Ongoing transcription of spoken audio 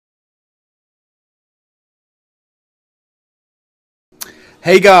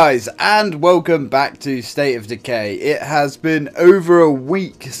Hey guys, and welcome back to State of Decay. It has been over a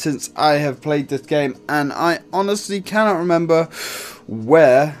week since I have played this game, and I honestly cannot remember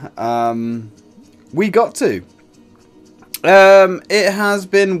where we got to. It has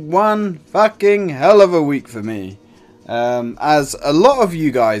been one fucking hell of a week for me. As a lot of you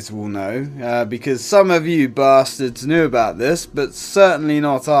guys will know, because some of you bastards knew about this, but certainly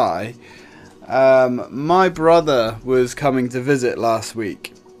not I. My brother was coming to visit last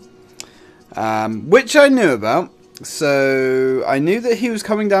week, which I knew about, so I knew that he was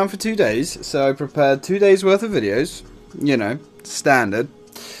coming down for 2 days, so I prepared 2 days worth of videos, you know, standard.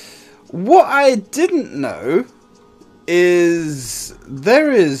 What I didn't know is there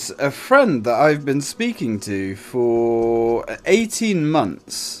is a friend that I've been speaking to for 18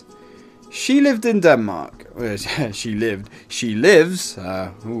 months. She lived in Denmark. She lives.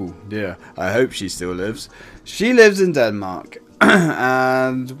 Oh dear. I hope she still lives. She lives in Denmark.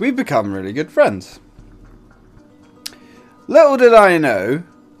 And we've become really good friends. Little did I know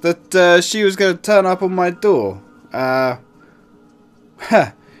that she was going to turn up on my door. Yeah,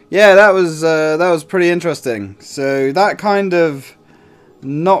 that was pretty interesting. So that kind of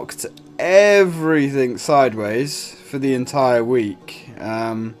knocked everything sideways for the entire week.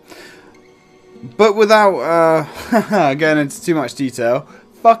 But without going into too much detail,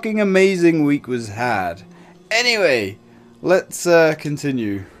 fucking amazing week was had. Anyway, let's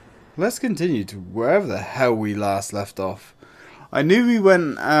continue. Let's continue to wherever the hell we last left off. I knew we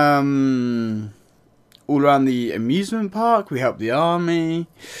went all around the amusement park. We helped the army.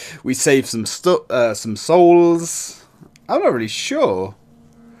 We saved some souls. I'm not really sure,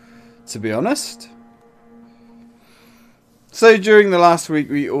 to be honest. So during the last week,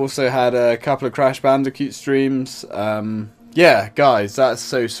 we also had a couple of Crash Bandicoot streams. Yeah, guys, that's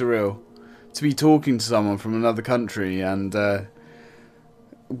so surreal to be talking to someone from another country, and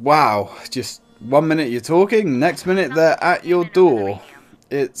wow, just 1 minute you're talking, next minute they're at your door.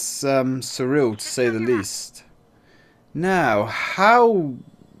 It's surreal to say the least. Now, how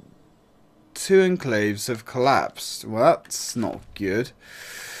two enclaves have collapsed? Well, that's not good.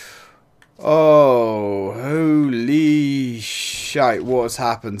 Oh, holy shite, what has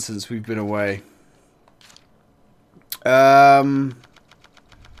happened since we've been away?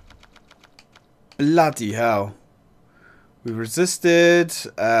 Bloody hell. We resisted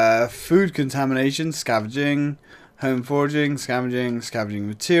food contamination, scavenging, home foraging, scavenging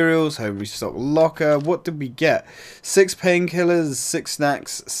materials, home restock locker. What did we get? 6 painkillers, 6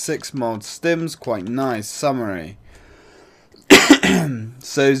 snacks, 6 mod stims. Quite nice. Summary.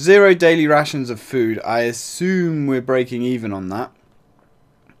 So 0 daily rations of food. I assume we're breaking even on that.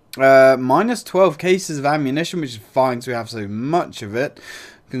 Minus 12 cases of ammunition, which is fine because we have so much of it.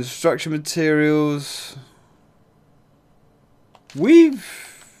 Construction materials.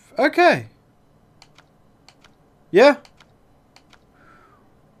 Okay. Yeah.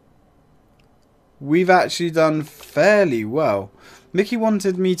 We've actually done fairly well. Mickey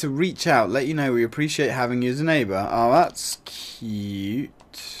wanted me to reach out, let you know we appreciate having you as a neighbour. Oh, that's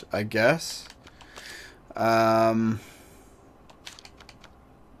cute, I guess. Ammo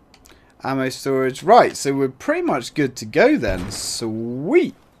storage. Right, so we're pretty much good to go then.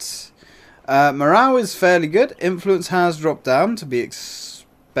 Sweet. Morale is fairly good. Influence has dropped down, to be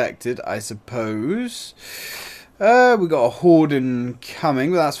expected, I suppose. We got a horde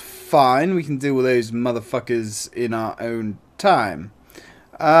incoming, but that's fine. We can deal with those motherfuckers in our own time.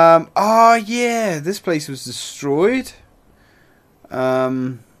 Oh yeah, this place was destroyed.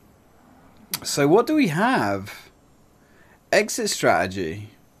 So what do we have? Exit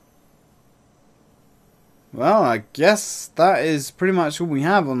strategy. Well, I guess that is pretty much all we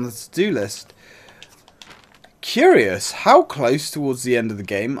have on the to-do list. Curious, how close towards the end of the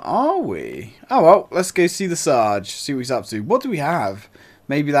game are we? Oh well, let's go see the Sarge, see what he's up to. What do we have?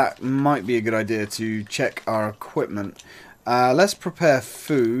 Maybe that might be a good idea to check our equipment. Let's prepare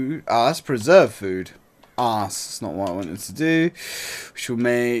food. Let's preserve food. That's not what I wanted to do. We shall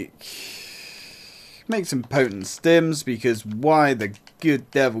make some potent stims, because why the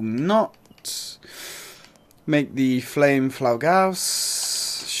good devil not? Make the flame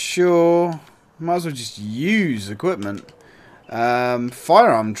flaugaus. Sure. Might as well just use equipment.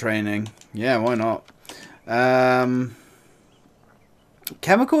 Firearm training. Yeah, why not?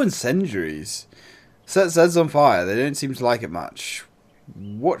 Chemical incendiaries. Set Zeds on fire. They don't seem to like it much.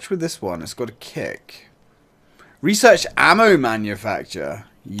 Watch with this one. It's got a kick. Research ammo manufacture.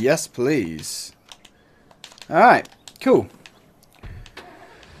 Yes, please. Alright, cool.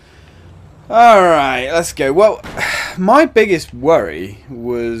 Alright, let's go. Well, my biggest worry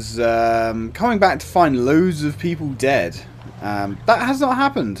was coming back to find loads of people dead. That has not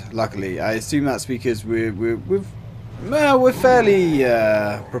happened, luckily. I assume that's because we're fairly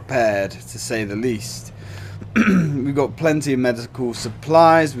prepared, to say the least. We've got plenty of medical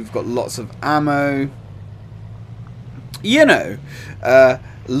supplies. We've got lots of ammo. You know,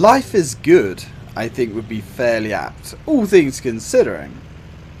 life is good, I think would be fairly apt, all things considering.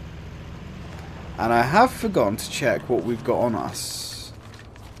 And I have forgotten to check what we've got on us.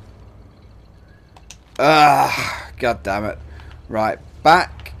 God damn it. Right,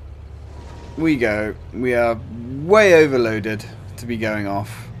 back we go. We are way overloaded to be going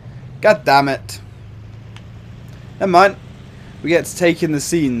off. God damn it. Never mind. We get to take in the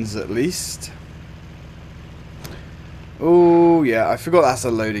scenes at least. Oh yeah, I forgot that's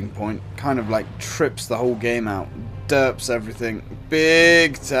a loading point. Kind of like trips the whole game out. Derps everything.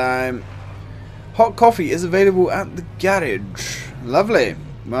 Big time. Hot coffee is available at the garage. Lovely.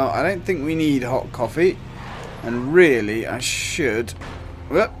 Well, I don't think we need hot coffee. And really, I should...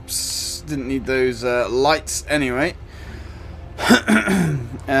 Whoops. Didn't need those lights anyway.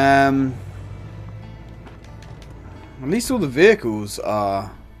 At least all the vehicles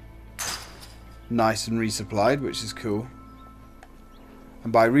are nice and resupplied, which is cool.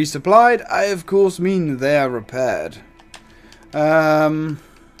 And by resupplied, I of course mean they are repaired. Don't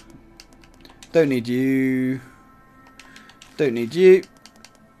need you. Don't need you.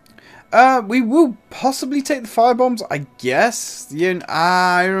 We will possibly take the firebombs, I guess.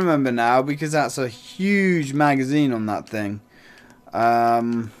 I remember now, because that's a huge magazine on that thing.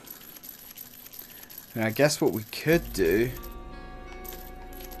 I guess what we could do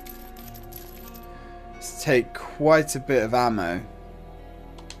is take quite a bit of ammo.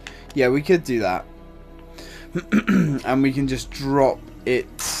 Yeah, we could do that. And we can just drop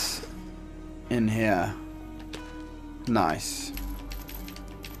it in here. Nice.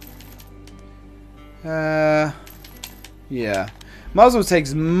 Yeah. Might as well take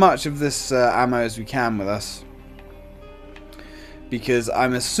as much of this ammo as we can with us. Because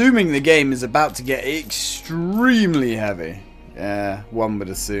I'm assuming the game is about to get extremely heavy. Yeah, one would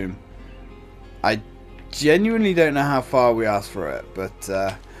assume. I genuinely don't know how far we asked for it,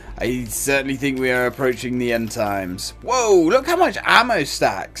 but I certainly think we are approaching the end times. Whoa, look how much ammo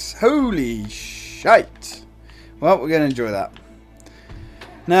stacks. Holy shite. Well, we're going to enjoy that.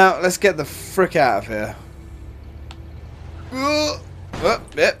 Now, let's get the frick out of here. Oh,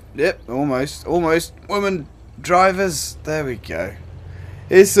 yep, almost. Women drivers, there we go.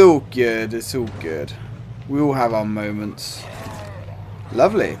 It's all good, it's all good. We all have our moments.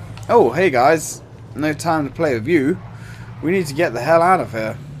 Lovely. Oh, hey guys. No time to play with you. We need to get the hell out of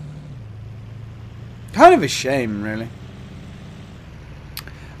here. Kind of a shame, really.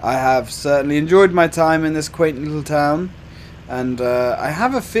 I have certainly enjoyed my time in this quaint little town. And I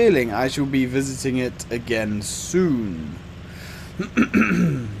have a feeling I shall be visiting it again soon.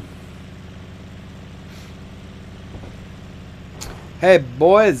 Hey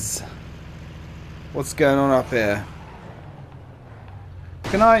boys, what's going on up here?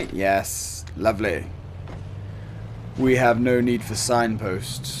 Can I? Yes, lovely. We have no need for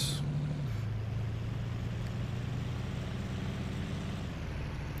signposts.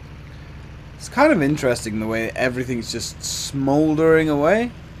 It's kind of interesting the way everything's just smouldering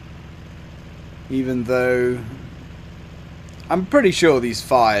away. Even though I'm pretty sure these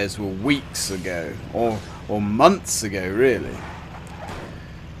fires were weeks ago, or months ago, really.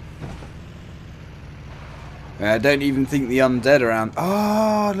 I don't even think the undead around...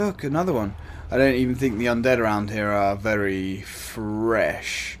 Oh, look, another one. I don't even think the undead around here are very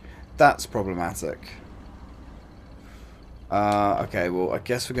fresh. That's problematic. Okay, well, I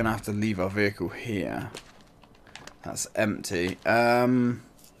guess we're going to have to leave our vehicle here. That's empty.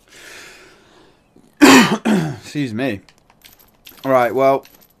 Excuse me. Alright, well,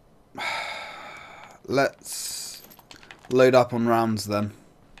 let's load up on rounds then.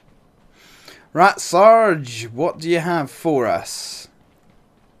 Right, Sarge, what do you have for us?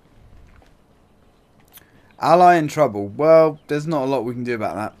 Ally in trouble. Well, there's not a lot we can do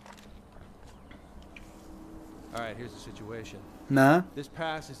about that. Alright, here's the situation. No? This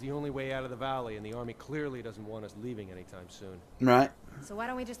pass is the only way out of the valley, and the army clearly doesn't want us leaving anytime soon. Right. So why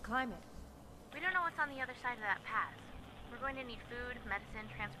don't we just climb it? We don't know what's on the other side of that pass. We're going to need food, medicine,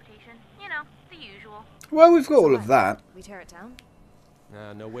 transportation. You know, the usual. Well, we've got all of that. We tear it down?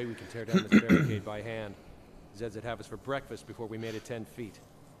 No way we can tear down this barricade by hand. Zeds would have us for breakfast before we made it 10 feet.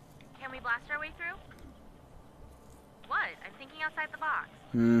 Can we blast our way through? What? I'm thinking outside the box.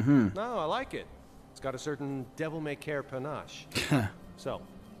 Mm-hmm. No, I like it. It's got a certain devil-may-care panache. So,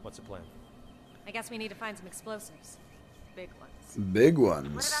 what's the plan? I guess we need to find some explosives. Big ones. Big What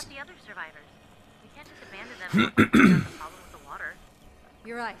ones. about the other survivors? We can't just abandon them and the problem with the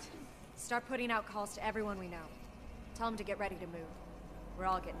You're right. Start putting out calls to everyone we know. Tell them to get ready to move. We're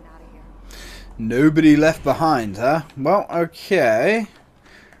all getting out of here. Nobody left behind, huh? Well, okay.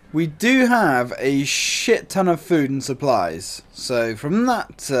 We do have a shit ton of food and supplies. So from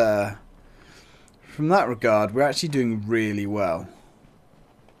that regard, we're actually doing really well.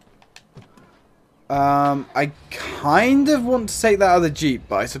 I kind of want to take that other Jeep,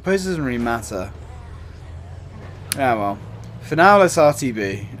 but I suppose it doesn't really matter. Yeah, well. For now, let's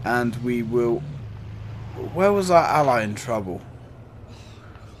RTB, and we will... Where was our ally in trouble?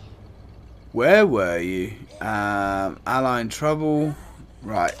 Where were you? Ally in trouble.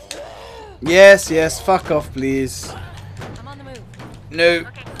 Right. Yes, yes, fuck off, please. I'm on the move. No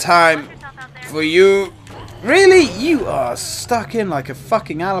time for you. Really? You are stuck in like a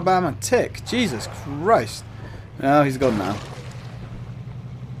fucking Alabama tick. Jesus Christ. No, he's gone now.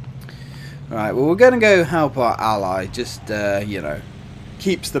 Right, well, we're going to go help our ally. Just, you know,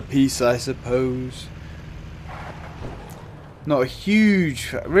 keeps the peace, I suppose. Not a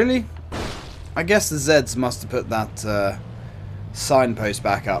huge... Really? I guess the Zeds must have put that signpost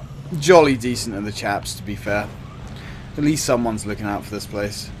back up. Jolly decent of the chaps, to be fair. At least someone's looking out for this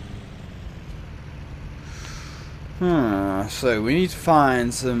place. So we need to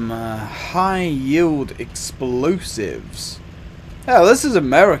find some high-yield explosives. Hell, this is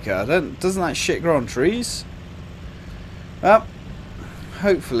America. Doesn't that shit grow on trees? Well,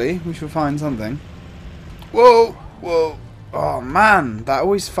 hopefully we shall find something. Whoa, whoa. Oh, man, that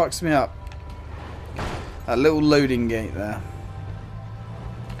always fucks me up. That little loading gate there.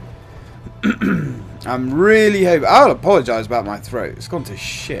 I'm really hoping... I'll apologise about my throat. It's gone to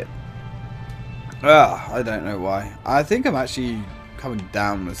shit. I don't know why. I think I'm actually coming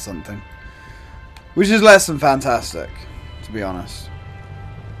down with something. Which is less than fantastic, to be honest.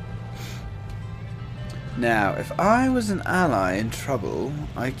 Now, if I was an ally in trouble,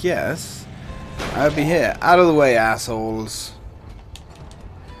 I guess I would be here. Out of the way, assholes.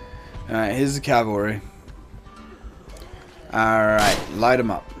 Alright, here's the cavalry. Alright, light them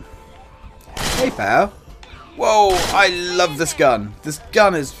up. Hey, pal. Whoa, I love this gun. This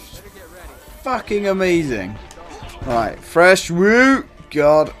gun is fucking amazing. Right, fresh woo.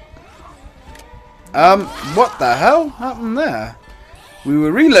 God. What the hell happened there? We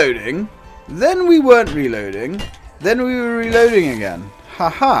were reloading, then we weren't reloading, then we were reloading again.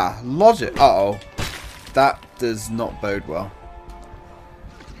 Haha, logic. Uh-oh. That does not bode well.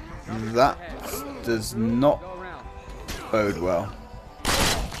 That does not bode well.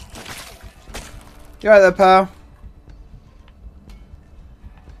 You right there, pal?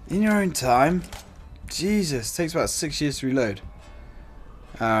 In your own time? Jesus, takes about 6 years to reload.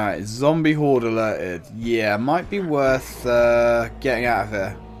 Alright, zombie horde alerted. Yeah, might be worth getting out of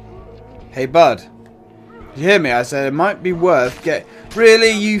here. Hey, bud. Did you hear me? I said it might be worth get.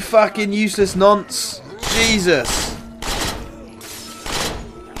 Really, you fucking useless nonce? Jesus.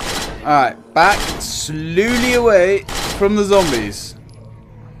 Alright, back slowly away from the zombies.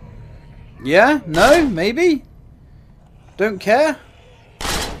 Yeah? No? Maybe? Don't care?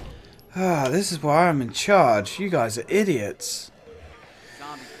 Ah, this is why I'm in charge. You guys are idiots.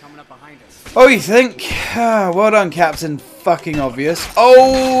 Oh, you think? Ah, well done, Captain fucking obvious.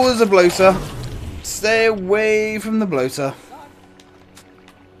 Oh, there's a bloater. Stay away from the bloater.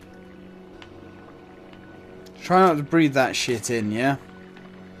 Try not to breathe that shit in, yeah?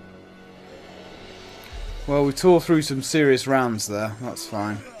 Well, we tore through some serious rounds there. That's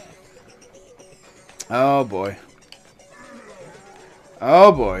fine. Oh, boy.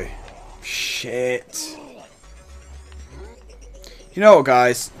 Oh, boy. Shit. You know what,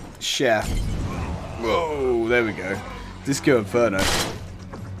 guys? Share. Whoa, there we go. Disco Inferno.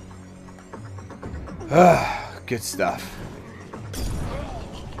 Ah, good stuff.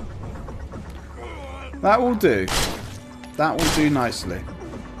 That will do. That will do nicely.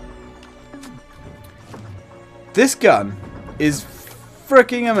 This gun is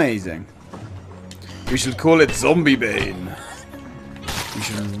freaking amazing. We should call it Zombie Bane. We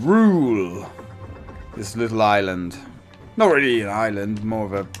should rule this little island. Not really an island, more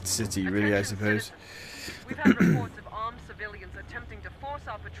of a city, really, I suppose. We've had reports of armed civilians attempting to force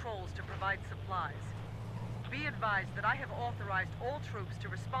our patrols to provide supplies. Be advised that I have authorized all troops to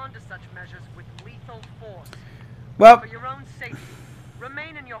respond to such measures with lethal force. Well, for your own safety,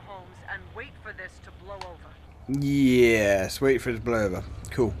 remain in your homes and wait for this to blow over. Yes, wait for it to blow over.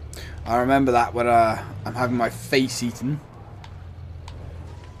 Cool. I remember that when I'm having my face eaten.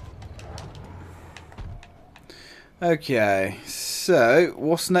 Okay, so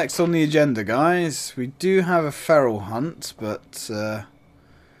what's next on the agenda, guys? We do have a feral hunt, but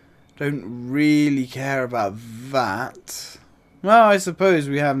don't really care about that. Well, I suppose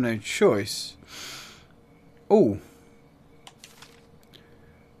we have no choice. Oh.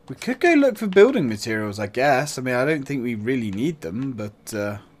 We could go look for building materials, I guess. I mean, I don't think we really need them, but...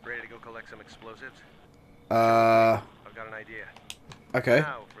 Ready to go collect some explosives? I've got an idea. Okay.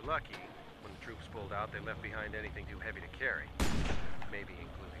 Now, if we're lucky, when the troops pulled out, they left behind anything too heavy to carry. Maybe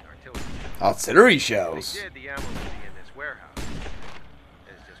including artillery. Artillery If shells. they did, the ammo would be in this warehouse.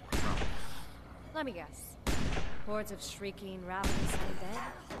 It's just more problems. Let me guess. Hordes of shrieking, ravenous undead?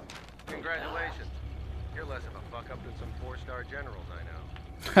 Congratulations. You're less of a fuck-up than some 4-star generals I know.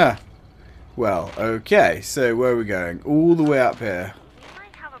 Huh. Well, okay. So, where are we going? All the way up here. We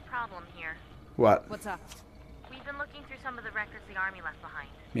might have a problem here. What? What's up? We've been looking through some of the records the army left behind.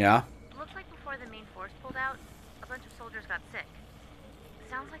 Yeah? Looks like before the main force pulled out, a bunch of soldiers got sick.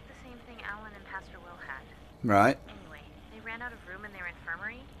 Sounds like the same thing Alan and Pastor Will had. Right. Anyway, they ran out of room in their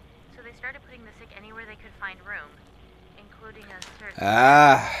infirmary, so they started putting the sick anywhere they could find room, including a certain...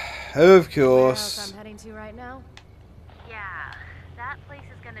 Ah, of Warehouse course. I'm heading to right now? Yeah, that place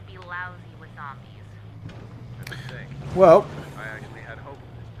is gonna be lousy with zombies. That's the thing. Well, I actually had hope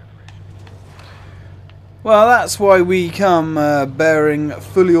for this generation. well, that's why we come bearing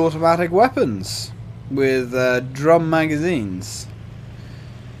fully automatic weapons with drum magazines.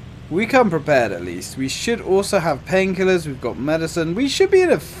 We come prepared, at least. We should also have painkillers. We've got medicine. We should be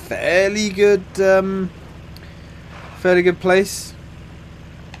in a fairly good place.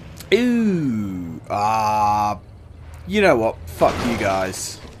 Ooh, you know what? Fuck you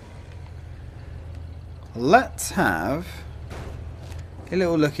guys. Let's have a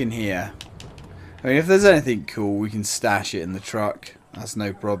little look in here. I mean, if there's anything cool, we can stash it in the truck. That's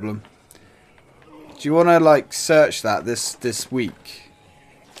no problem. Do you want to, like, search that this week?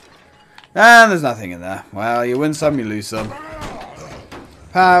 And there's nothing in there. Well, you win some, you lose some.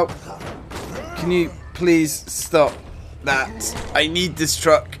 Pow. Can you please stop that? I need this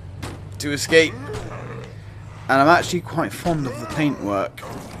truck to escape. And I'm actually quite fond of the paintwork.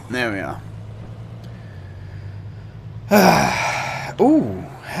 There we are. Oh,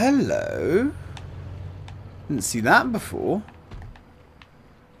 hello. Didn't see that before.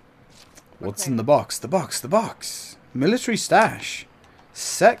 What's in the box? The box. Military stash.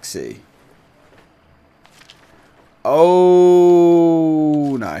 Sexy.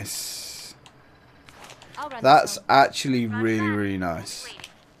 Oh, nice. That's actually really, really nice.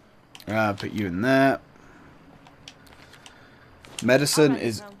 Put you in there. Medicine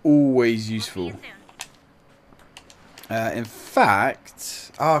is always useful. In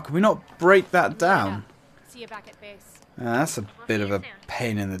fact, can we not break that down? See you back at base. That's a bit of a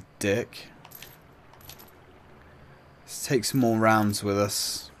pain in the dick. Let's take some more rounds with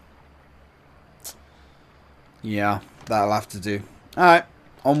us. Yeah, that'll have to do. Alright,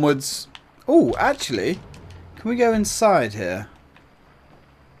 onwards. Oh, actually, can we go inside here?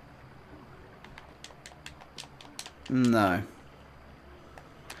 No.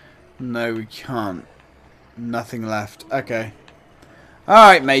 No, we can't. Nothing left. Okay.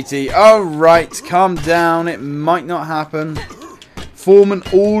 Alright, matey. Alright, calm down. It might not happen. Form an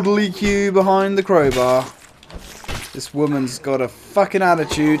orderly queue behind the crowbar. This woman's got a fucking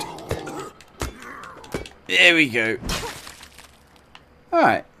attitude. There we go.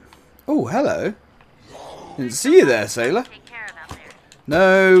 Alright. Oh, hello. Didn't see you there, sailor.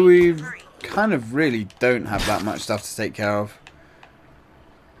 No, we kind of really don't have that much stuff to take care of.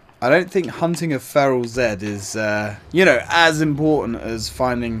 I don't think hunting a feral Zed is, you know, as important as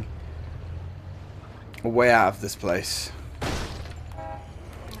finding a way out of this place.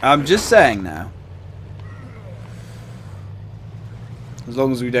 I'm just saying now. As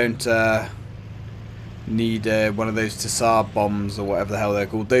long as we don't need one of those Tsar bombs or whatever the hell they're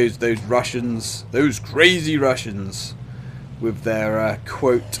called. Those Russians, those crazy Russians with their,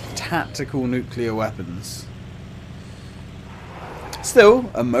 quote, tactical nuclear weapons. Still,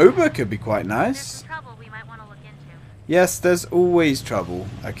 a MOBA could be quite nice. Yes, there's always trouble,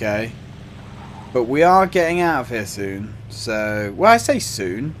 okay? But we are getting out of here soon. So, well, I say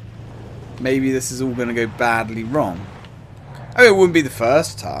soon. Maybe this is all going to go badly wrong. I mean, it wouldn't be the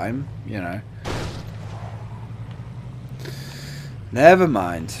first time, you know. Never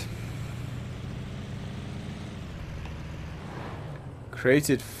mind.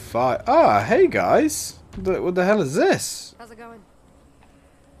 Created fire. Ah, hey guys. What the hell is this? How's it going?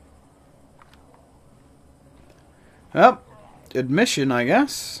 Well, admission, I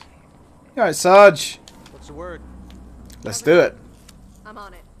guess. Alright, Sarge. What's the word? Let's do it. I'm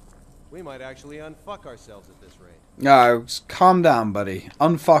on it. We might actually unfuck ourselves at this rate. No, calm down, buddy.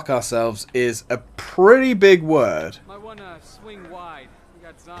 Unfuck ourselves is a pretty big word. Might wanna swing wide. We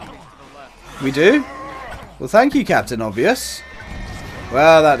got zombies to the left. We do? Well, thank you, Captain Obvious.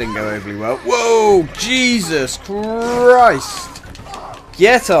 Well, that didn't go overly well. Whoa! Jesus Christ!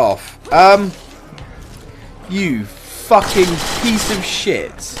 Get off! You fucking piece of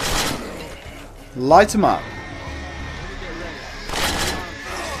shit. Light him up.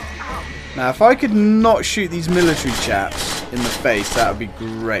 Now, if I could not shoot these military chaps in the face, that would be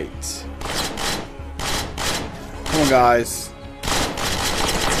great. Come on, guys.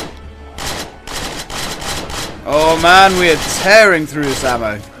 Oh man, we are tearing through this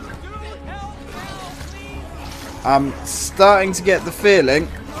ammo. I'm starting to get the feeling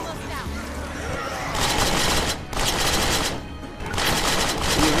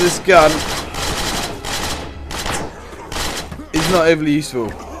that this gun is not overly useful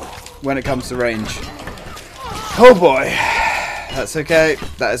when it comes to range. Oh boy. That's okay.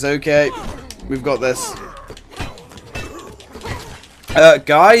 That is okay. We've got this.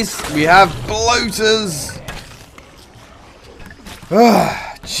 Guys, we have bloaters.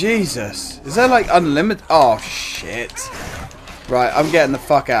 Oh, Jesus. Is there like unlimited? Oh, shit. Right, I'm getting the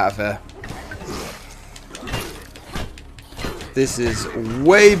fuck out of here. This is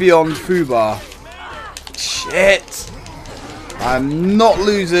way beyond Fubar. Shit. I'm not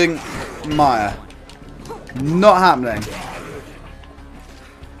losing Maya. Not happening.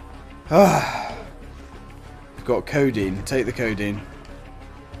 We've got codeine. Take the codeine.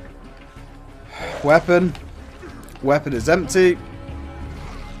 Weapon. Weapon is empty.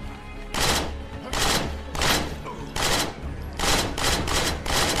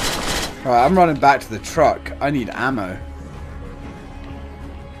 Alright, I'm running back to the truck. I need ammo.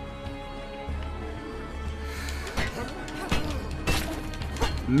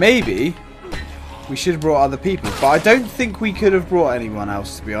 Maybe we should have brought other people, but I don't think we could have brought anyone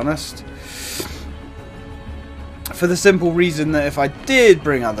else, to be honest. For the simple reason that if I did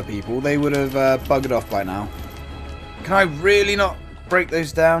bring other people, they would have buggered off by now. Can I really not break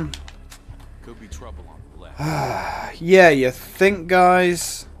those down? Could be trouble on the left. Yeah, you think,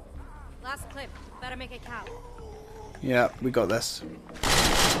 guys? Last clip. Better make it count. Yeah, we got this.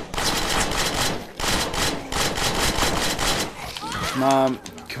 Come on,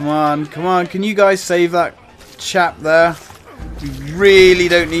 come on, come on. Can you guys save that chap there? We really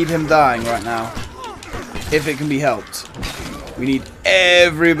don't need him dying right now. If it can be helped. We need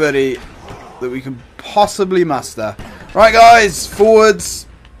everybody that we can possibly muster. Right, guys, forwards.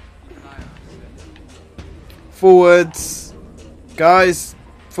 Forwards. Guys,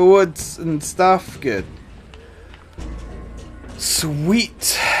 forwards and stuff. Good.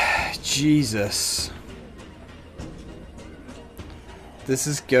 Sweet Jesus. This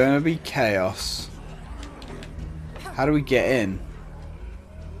is going to be chaos. How do we get in?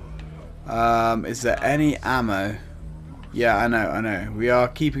 Is there any ammo? Yeah, I know. We are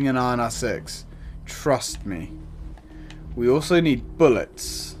keeping an eye on our 6. Trust me. We also need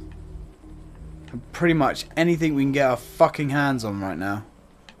bullets. And pretty much anything we can get our fucking hands on right now.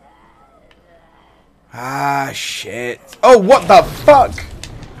 Ah, shit. Oh, what the fuck?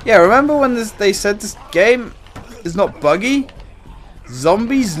 Yeah, remember when they said this game is not buggy?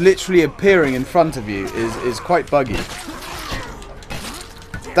 Zombies literally appearing in front of you is quite buggy.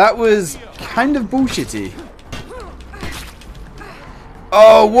 That was kind of bullshitty.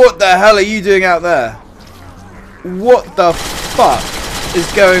 Oh, what the hell are you doing out there? What the fuck is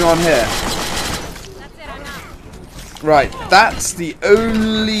going on here? Right, that's the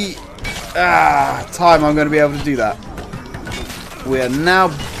only time I'm going to be able to do that. We are now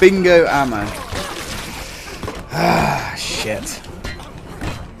bingo ammo. Ah, shit.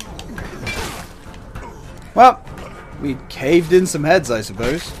 Well, we caved in some heads, I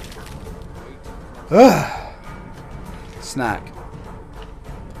suppose. Ugh. Snack.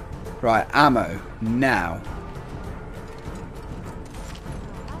 Right, ammo. Now.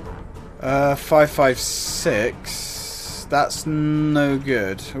 5.56. That's no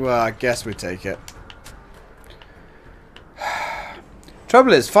good. Well, I guess we take it.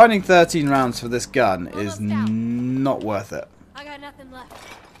 Trouble is, finding 13 rounds for this gun is not worth it. I got nothing left.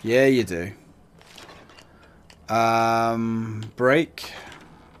 Yeah, you do. Break.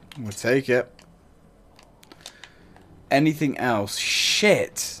 We'll take it. Anything else?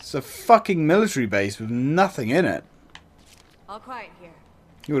 Shit. It's a fucking military base with nothing in it. All quiet here.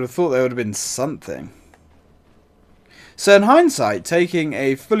 You would have thought there would have been something. So in hindsight, taking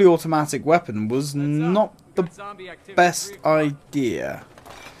a fully automatic weapon was not the best idea.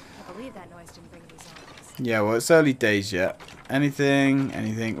 I believe that noise didn't bring these zombies. Yeah, well, it's early days yet.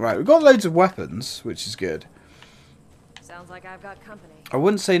 Anything. Right, we've got loads of weapons, which is good. Sounds like I've got company. I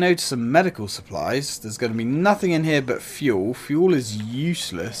wouldn't say no to some medical supplies. There's going to be nothing in here but fuel. Fuel is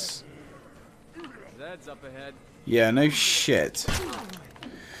useless. Zed's up ahead. Yeah, no shit.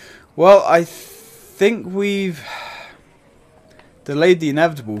 Well, I think we've delayed the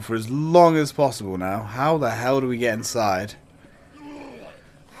inevitable for as long as possible now. How the hell do we get inside?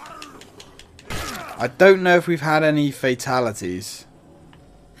 I don't know if we've had any fatalities.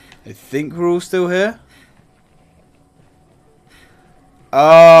 I think we're all still here.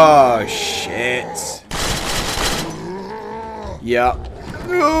 Oh, shit. Yep.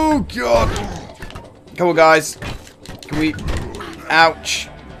 Oh, God. Come on, guys. Can we... Ouch.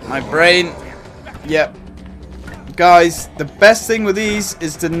 My brain. Yep. Guys, the best thing with these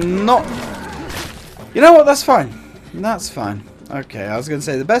is to not... You know what? That's fine. That's fine. Okay, I was going to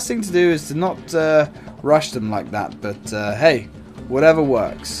say the best thing to do is to not rush them like that. But, hey, whatever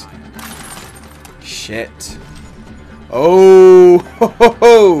works. Shit. Oh, ho, ho,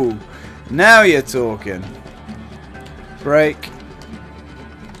 ho. Now you're talking. Break.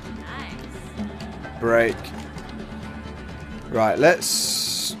 Break. Right,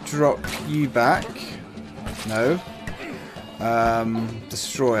 let's drop you back. No.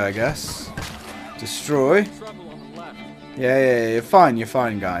 Destroy, I guess. Destroy. Yeah, you're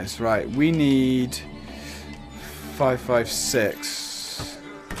fine, guys. Right, we need 556.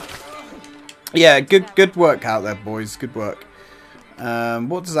 Yeah, good work out there, boys. Good work.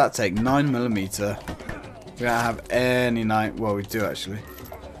 What does that take? 9mm. We don't have any well, we do actually.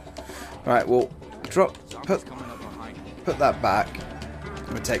 Right, well, put that back.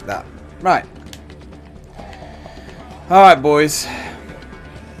 We'll take that. Right. Alright, boys.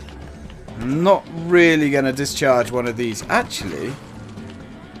 I'm not really going to discharge one of these. Actually,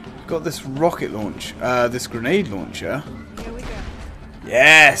 got this rocket launch, this grenade launcher. Here we go.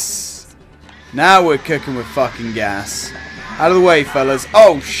 Yes! Now we're cooking with fucking gas. Out of the way, fellas.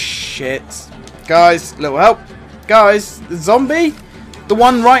 Oh, shit. Guys, little help. Guys, the zombie? The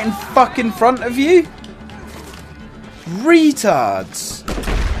one right in fucking front of you? Retards.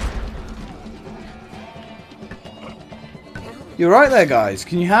 You're right there, guys.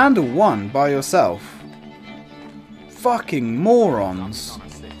 Can you handle one by yourself? Fucking morons.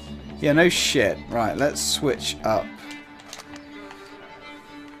 Yeah, no shit. Right, let's switch up.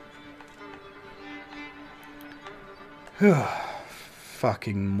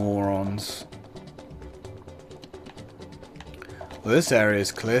 Fucking morons. Well, this area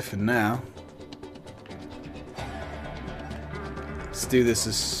is clear for now. Let's do this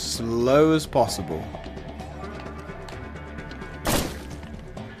as slow as possible.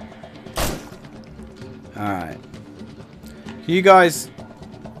 Alright. You guys...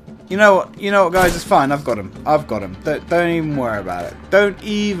 You know what, guys? It's fine. I've got him. Don't even worry about it. Don't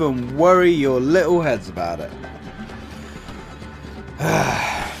even worry your little heads about it.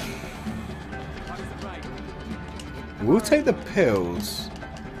 We'll take the pills.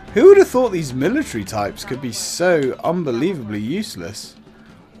 Who would have thought these military types could be so unbelievably useless?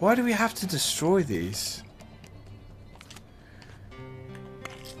 Why do we have to destroy these?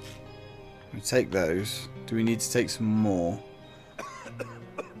 We take those. Do we need to take some more?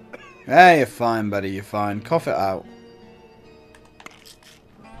 Hey, you're fine, buddy. You're fine. Cough it out.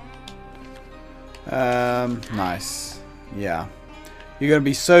 Nice. Yeah. You're going to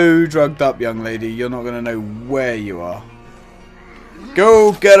be so drugged up, young lady, you're not going to know where you are.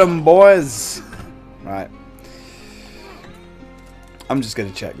 Go get 'em, boys! Right. I'm just going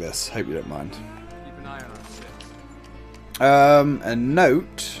to check this. Hope you don't mind. Keep an eye on our ships. A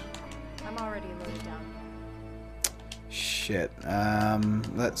note. I'm already loaded down. Shit.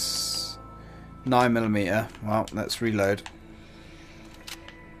 Let's... 9mm. Well, let's reload.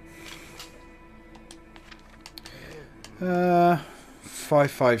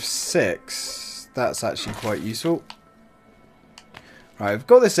 556. That's actually quite useful. Right, I've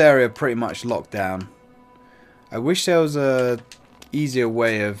got this area pretty much locked down. I wish there was a easier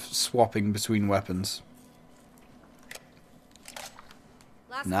way of swapping between weapons.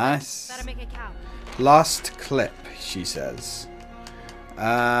 Last Nice. Better make it count. Last clip, she says.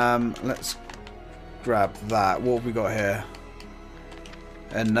 Let's grab that. What have we got here?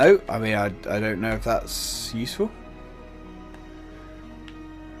 A note? I mean, I don't know if that's useful.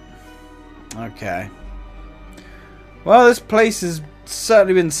 Okay. Well, this place has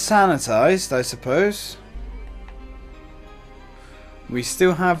certainly been sanitized, I suppose. We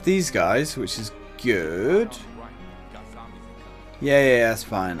still have these guys, which is good. Yeah, that's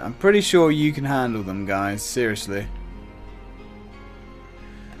fine. I'm pretty sure you can handle them, guys. Seriously.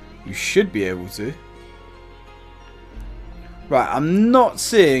 You should be able to. Right, I'm not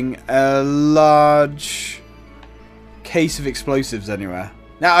seeing a large case of explosives anywhere.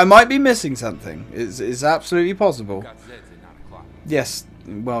 Now, I might be missing something. It's absolutely possible. Yes,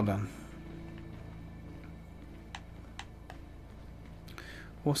 well done.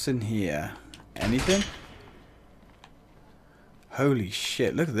 What's in here? Anything? Holy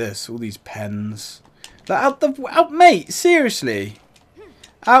shit, look at this. All these pens. Out, mate, seriously.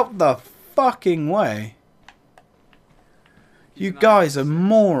 Out the fucking way. You guys are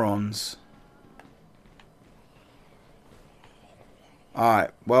morons.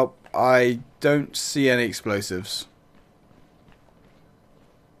 Alright, well, I don't see any explosives.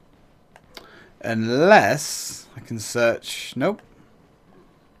 Unless I can search. Nope.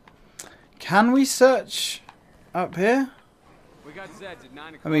 Can we search up here? We got Zeds at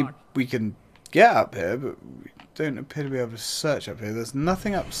 9 o'clock. I mean, we can get up here, but we don't appear to be able to search up here. There's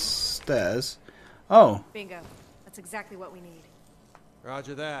nothing upstairs. Oh. Bingo. That's exactly what we need.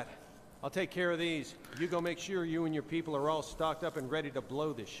 Roger that. I'll take care of these. You go make sure you and your people are all stocked up and ready to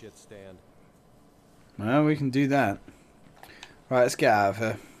blow this shit stand. Well, we can do that. Right, let's get out of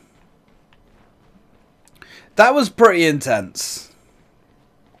here. That was pretty intense.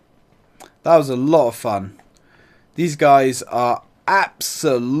 That was a lot of fun. These guys are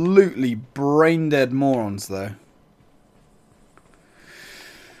absolutely brain-dead morons, though.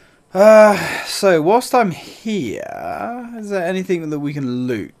 So, whilst I'm here, is there anything that we can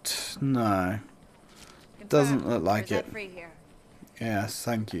loot? No. Doesn't look like it. Free here. Yes,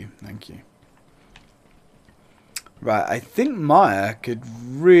 thank you. Thank you. Right, I think Maya could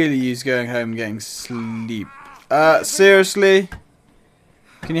really use going home and getting sleep. Seriously?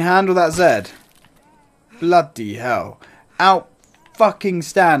 Can you handle that Zed? Bloody hell. Out fucking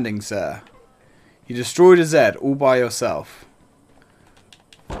standing, sir. You destroyed a Zed all by yourself.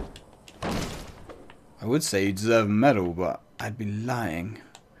 I would say you deserve a medal, but I'd be lying.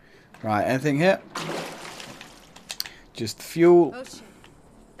 Right, anything here? Just fuel. Oh shit.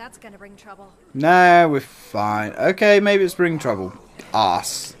 That's gonna bring trouble. No, we're fine. Okay, maybe it's bringing trouble.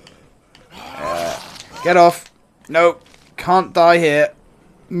 Arse. Get off. Nope. Can't die here.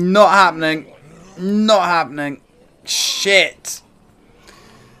 Not happening. Not happening. Shit.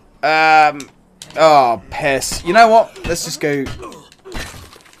 Oh, piss. You know what? Let's just go.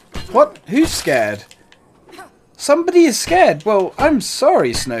 What? Who's scared? Somebody is scared. Well, I'm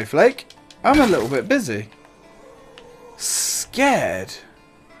sorry, Snowflake. I'm a little bit busy. Scared?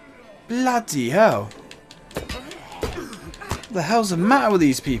 Bloody hell. What the hell's the matter with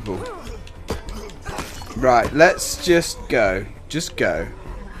these people? Right, let's just go. Just go.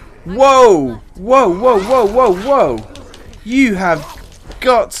 Whoa! Whoa, whoa, whoa, whoa, whoa! You have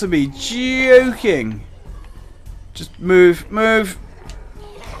got to be joking. Just move, move.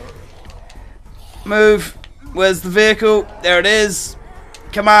 Move. Where's the vehicle? There it is.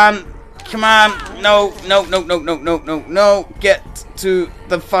 Come on. Come on. No, no, no, no, no, no, no, no. Get to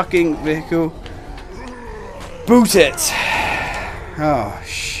the fucking vehicle. Boot it. Oh,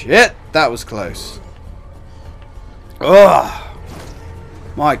 shit. That was close. Oh.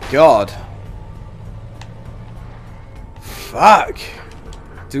 My God. Fuck.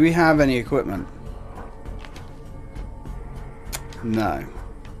 Do we have any equipment? No.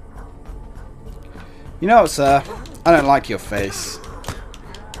 You know what, sir? I don't like your face.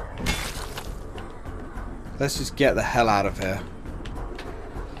 Let's just get the hell out of here.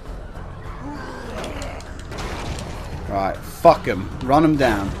 Right, fuck him. Run him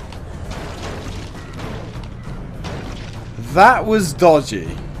down. That was dodgy.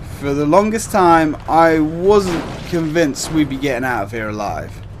 For the longest time, I wasn't convinced we'd be getting out of here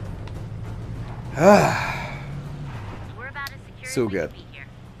alive. It's all good.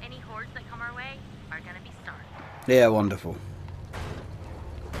 Yeah, wonderful.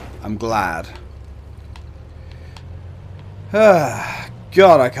 I'm glad.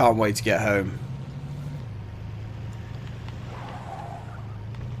 God, I can't wait to get home.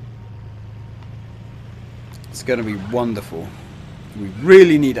 It's going to be wonderful. We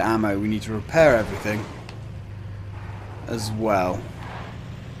really need ammo. We need to repair everything as well.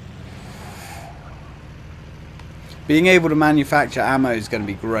 Being able to manufacture ammo is going to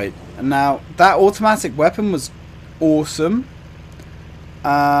be great. And now, that automatic weapon was awesome.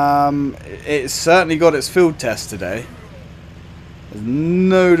 It certainly got its field test today. There's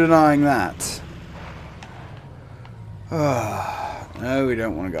no denying that. No, we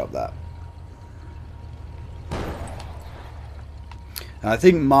don't want to go up that. I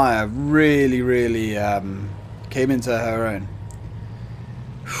think Maya really, really came into her own.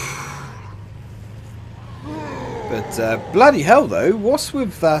 But bloody hell, though, what's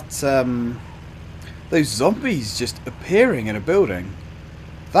with that? Those zombies just appearing in a building.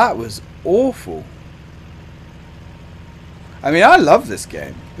 That was awful. I mean, I love this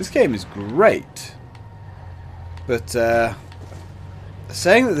game. This game is great. But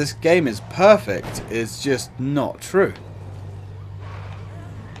saying that this game is perfect is just not true.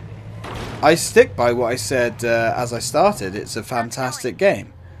 I stick by what I said as I started. It's a fantastic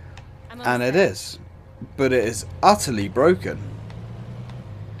game. And it is. But it is utterly broken.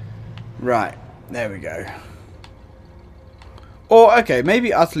 Right. There we go. Or, okay,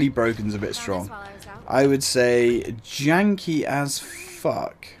 maybe utterly broken's a bit strong. I would say janky as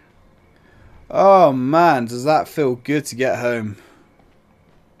fuck. Oh, man. Does that feel good to get home.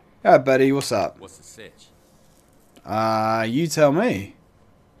 Yeah, buddy. What's up? What's the sitch? You tell me.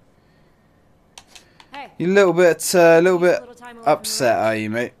 Hey. You a little bit upset, are you,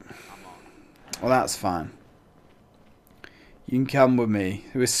 mate? Well, that's fine. You can come with me.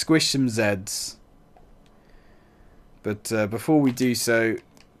 We'll squish some Zeds. But before we do so,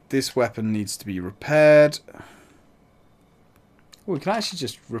 this weapon needs to be repaired. Oh, we can actually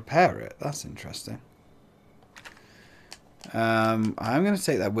just repair it. That's interesting. I'm going to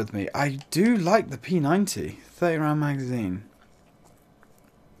take that with me. I do like the P90. 30 round magazine.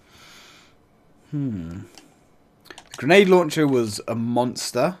 The grenade launcher was a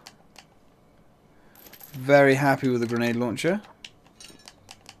monster. Very happy with the grenade launcher.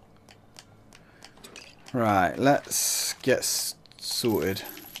 Right, let's get sorted.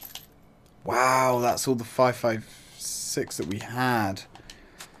 Wow, that's all the 5.56 that we had.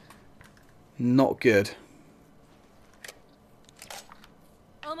 Not good.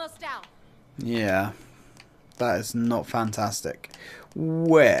 Almost down. Yeah, that is not fantastic.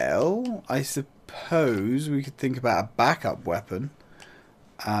 Well, I suppose we could think about a backup weapon.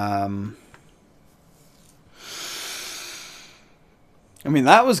 I mean,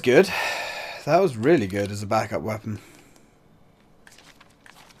 that was good. That was really good as a backup weapon.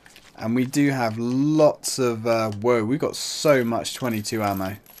 And we do have lots of... whoa, we got so much 22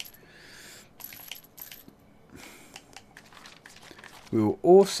 ammo. We will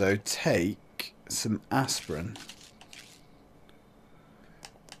also take some aspirin.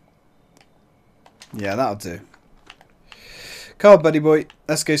 Yeah, that'll do. Come on, buddy boy.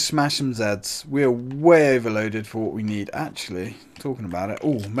 Let's go smash some Zeds. We are way overloaded for what we need. Actually, talking about it.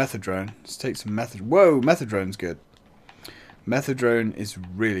 Oh, methadone. Let's take some methadone. Whoa, methadone's good. Methadone is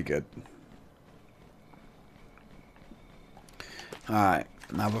really good. Alright.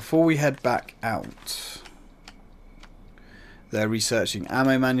 Now, before we head back out, they're researching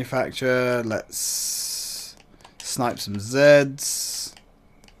ammo manufacture. Let's snipe some Zeds.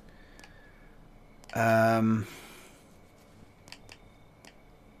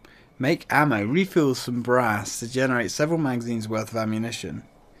 Make ammo. Refill some brass to generate several magazines worth of ammunition.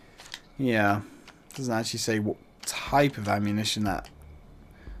 Yeah. Doesn't actually say what type of ammunition that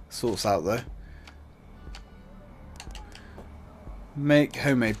sorts out though. Make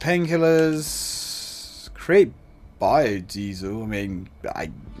homemade painkillers. Create biodiesel. I mean,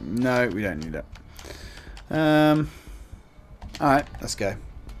 no, we don't need it. Alright, let's go.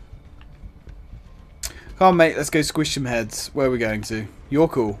 Come on, mate, let's go squish some heads. Where are we going to? You're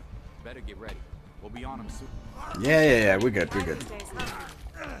cool. Better get ready. We'll be on them soon. Yeah, we're good, we're good.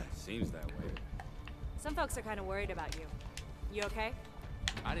 Seems that way. Some folks are kind of worried about you. You okay?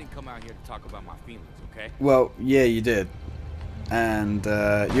 I didn't come out here to talk about my feelings, okay? Well, yeah, you did. And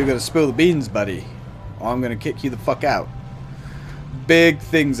you're going to spill the beans, buddy. Or I'm going to kick you the fuck out. Big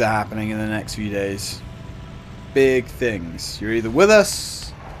things are happening in the next few days. Big things. You're either with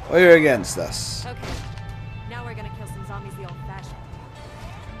us or you're against us. Okay. Now we're gonna kill some zombies the old-fashioned.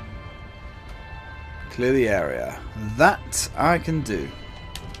 Clear the area. That I can do.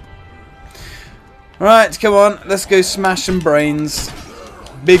 Right, come on. Let's go smash some brains.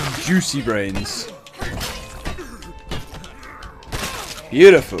 Big juicy brains.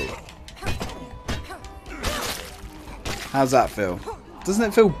 Beautiful. How's that feel? Doesn't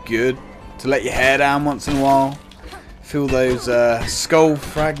it feel good to let your hair down once in a while? Feel those skull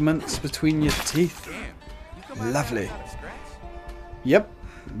fragments between your teeth? Lovely. Yep.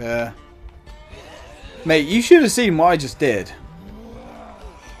 Mate, you should have seen what I just did.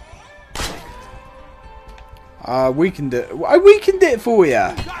 We can do it. I weakened it for you.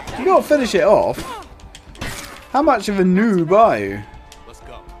 You gotta finish it off. How much of a noob are you? Let's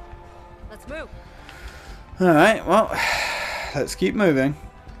go. Let's move. Alright, well, let's keep moving.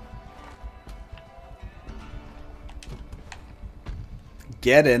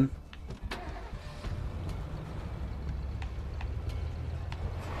 Get in.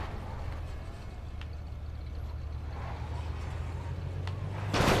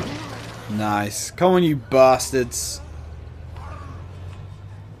 Nice. Come on, you bastards.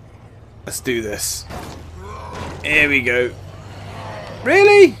 Let's do this. Here we go.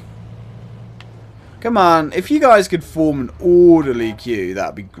 Really? Come on. If you guys could form an orderly queue,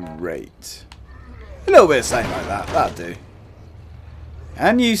 that'd be great. A little bit of something like that. That'd do.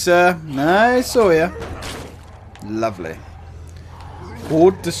 And you, sir. I saw you. Lovely.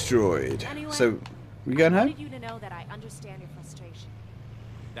 Horde destroyed. Anyway, So, we going I home? wanted you to know that I understand your frustration.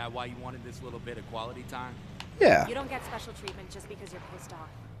 That why you wanted this little bit of quality time? Yeah. You don't get special treatment just because you're pissed off.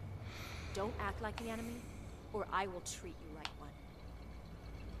 Don't act like the enemy, or I will treat you like one.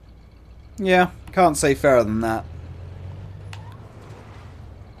 Yeah, can't say fairer than that.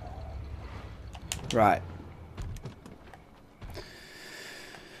 Right.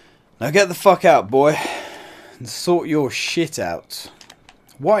 Now get the fuck out, boy, and sort your shit out.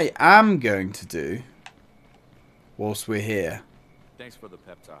 What I am going to do, whilst we're here... Thanks for the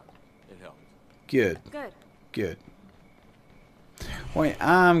pep talk. It helped. Good. Good. Good. What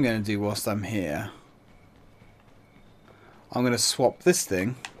I am going to do whilst I'm here, I'm going to swap this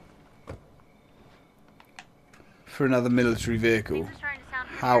thing for another military vehicle. Things are starting to sound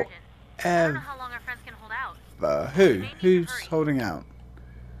pretty urgent. I don't know how long our friends can hold out. Who? Who's holding out?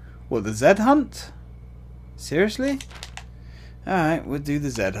 What, the Zed hunt? Seriously? Alright, we'll do the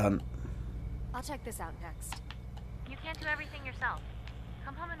Zed hunt. I'll check this out next. You can't do everything yourself.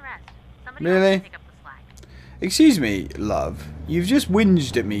 Come home and rest. Somebody Really? else can pick up the slack. Excuse me, love. You've just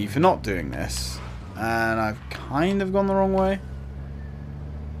whinged at me for not doing this. And I've kind of gone the wrong way.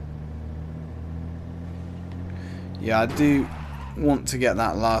 Yeah, I do want to get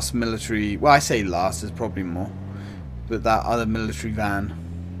that last military... Well, I say last, there's probably more. But that other military van.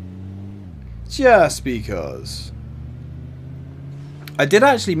 Just because. I did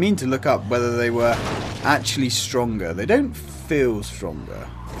actually mean to look up whether they were actually stronger. They don't feel stronger.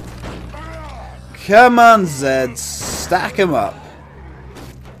 Come on, Zed. Stack them up.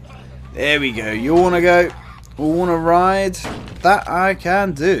 There we go. You want to go? Or want to ride? That I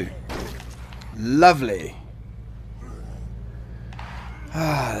can do. Lovely.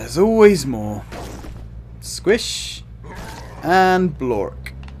 Ah, there's always more. Squish. And Blork.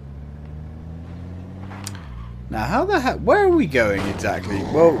 Now, how the heck... Where are we going exactly?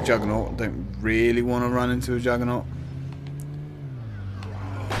 Well, Juggernaut. Don't really want to run into a Juggernaut.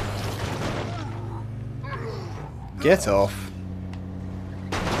 Get off.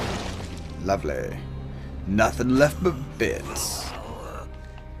 Lovely. Nothing left but bits.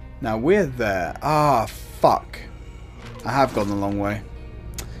 Now, we're there. Ah, fuck. I have gone the long way.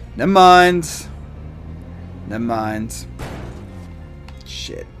 Never mind. Never mind.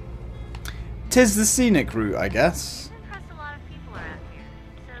 Shit. 'Tis the scenic route, I guess. I don't trust a lot of people around here.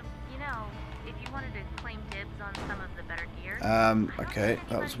 So, you know, if you wanted to claim dibs on some of the better gear... Okay,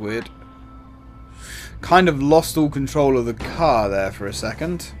 that was weird. Kind of lost all control of the car there for a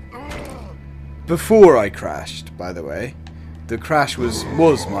second. Before I crashed, by the way. The crash was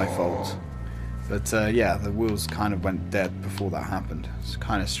my fault. But, yeah, the wheels kind of went dead before that happened. It's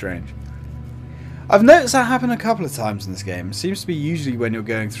kind of strange. I've noticed that happen a couple of times in this game. It seems to be usually when you're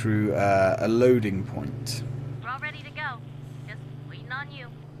going through a loading point. We're all ready to go. Just waiting on you.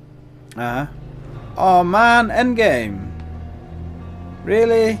 Uh-huh. Oh, man, endgame.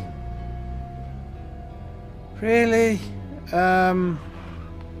 Really? Really?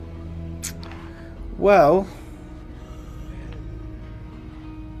 Well...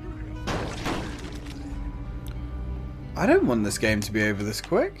 I don't want this game to be over this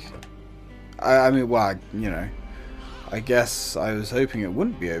quick. I mean, well, you know, I guess I was hoping it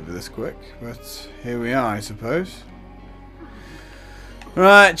wouldn't be over this quick, but here we are, I suppose.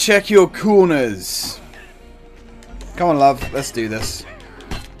 Right, check your corners. Come on, love, let's do this.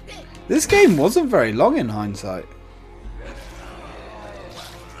 This game wasn't very long in hindsight.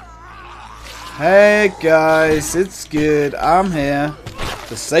 Hey guys, it's good. I'm here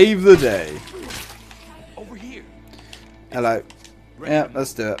to save the day. Over here. Hello. Yeah,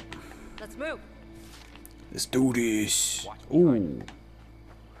 let's do it. Let's move. Let's do this. Ooh.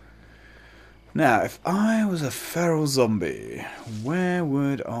 Now, if I was a feral zombie, where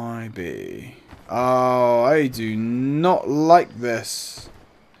would I be? Oh, I do not like this.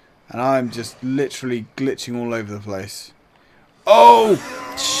 And I'm just literally glitching all over the place. Oh,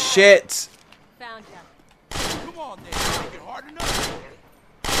 shit. Found ya. Come on, then. Make it hard enough.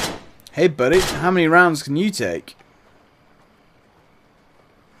 Hey, buddy, how many rounds can you take?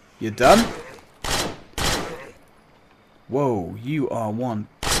 You done? Whoa, you are one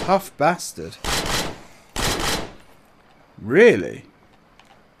tough bastard. Really?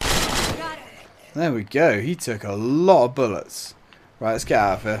 Got it. There we go. He took a lot of bullets. Right, let's get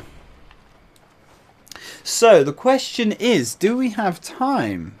out of here. So, the question is, do we have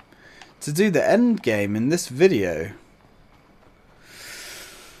time to do the end game in this video?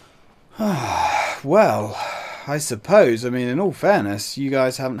 Well, I suppose. I mean, in all fairness, you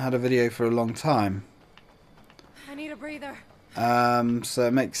guys haven't had a video for a long time. I need a breather. So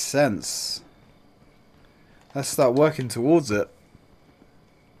it makes sense. Let's start working towards it.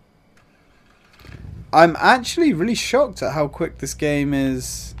 I'm actually really shocked at how quick this game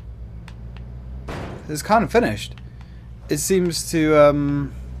is. It's kind of finished. It seems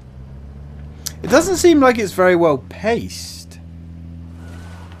to, it doesn't seem like it's very well paced.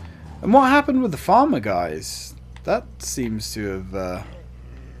 And what happened with the farmer guys? That seems to have,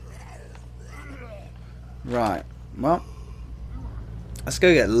 Right. Well, let's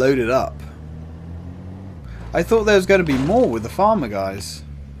go get loaded up. I thought there was going to be more with the farmer guys.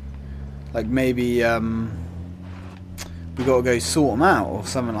 Like maybe, we got to go sort them out or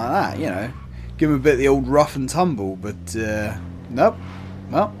something like that, you know. Give them a bit of the old rough and tumble, but nope.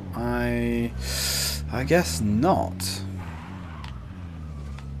 Well, I guess not.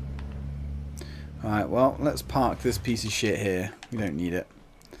 Alright, well, let's park this piece of shit here. We don't need it.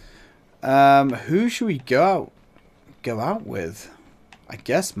 Who should we go out with? I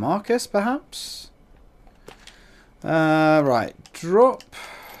guess Marcus, perhaps? Right, drop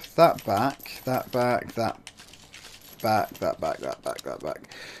that back, that back, that back, that back, that back, that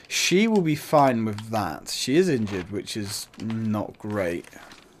back. She will be fine with that. She is injured, which is not great.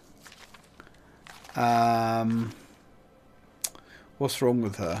 What's wrong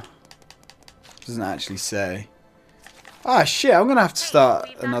with her? Doesn't actually say. Ah, shit, I'm gonna have to start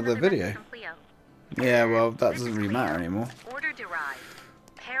another video. Yeah, well, that doesn't really matter anymore.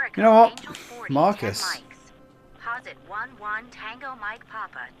 You know what? Marcus. Posit 11 Tango Mike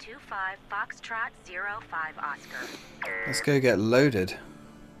Papa 25 Foxtrot 05 Oscar. Let's go get loaded.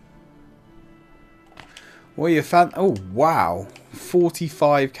 What are you fan? Oh wow,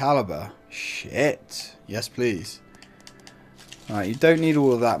 45 caliber. Shit. Yes, please. Alright, you don't need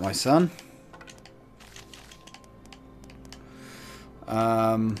all of that, my son.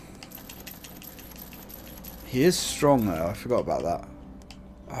 He is strong though. I forgot about that.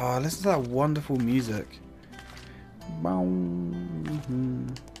 Oh, listen to that wonderful music.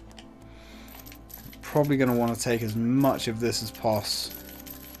 Probably going to want to take as much of this as possible.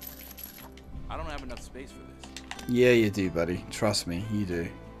 I don't have enough space for this. Yeah, you do, buddy. Trust me, you do.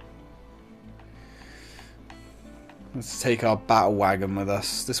 Let's take our battle wagon with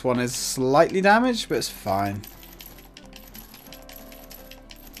us. This one is slightly damaged, but it's fine.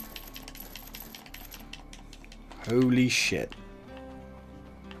 Holy shit.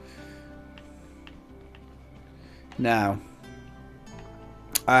 Now,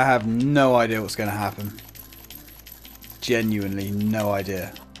 I have no idea what's going to happen. Genuinely no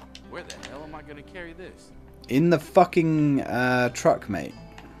idea. Where the hell am I going to carry this? In the fucking truck, mate.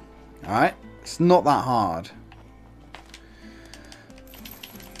 Alright? It's not that hard.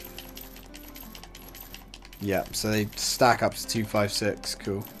 Yep, so they stack up to 256.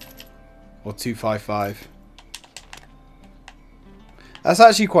 Cool. Or 255. That's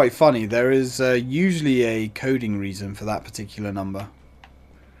actually quite funny. There is usually a coding reason for that particular number.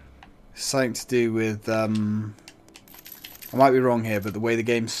 Something to do with, I might be wrong here, but the way the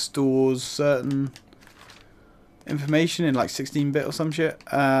game stores certain information in like 16-bit or some shit.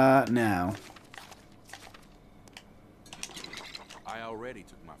 Now. I already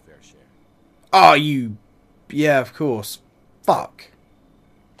took my fair share. Oh, you... Yeah, of course. Fuck.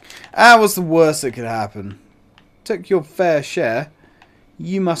 That was the worst that could happen. Took your fair share.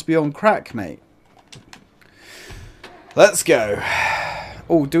 You must be on crack, mate. Let's go.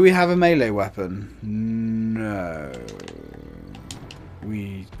 Oh, do we have a melee weapon? No.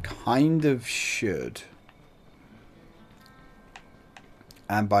 We kind of should.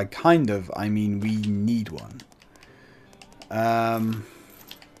 And by kind of, I mean we need one.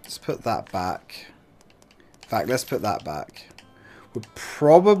 Let's put that back. In fact, let's put that back. We're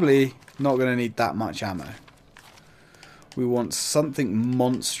probably not going to need that much ammo. We want something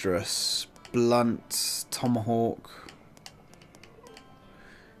monstrous. Blunt, tomahawk.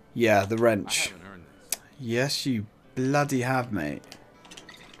 Yeah, the wrench. I haven't earned this. Yes, you bloody have, mate.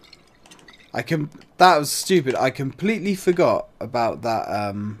 That was stupid. I completely forgot about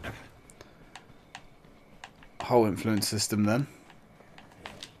that whole influence system then.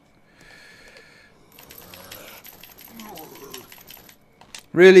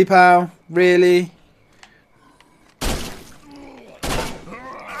 Really, pal? Really?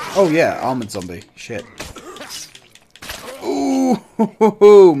 Oh yeah, armored zombie. Shit.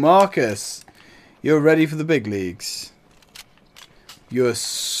 Ooh, Marcus. You're ready for the big leagues. You're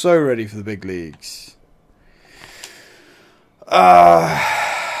so ready for the big leagues.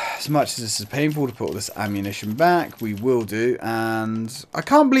 As much as this is painful to put all this ammunition back, we will do. And I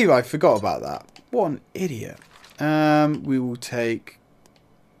can't believe I forgot about that. What an idiot. We will take...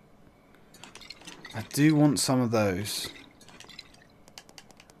 I do want some of those.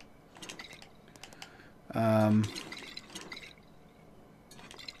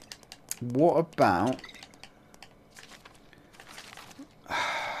 What about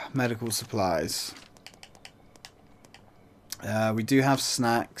medical supplies? We do have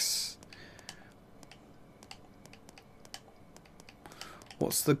snacks.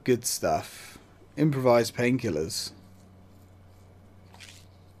 What's the good stuff? Improvised painkillers.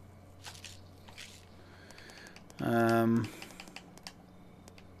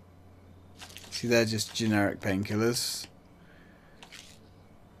 See, they're just generic painkillers.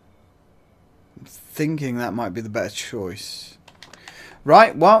 I'm thinking that might be the better choice.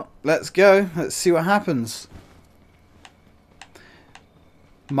 Right, well, let's go. Let's see what happens.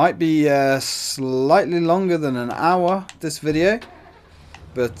 Might be slightly longer than an hour, this video.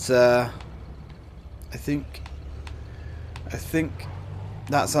 But I think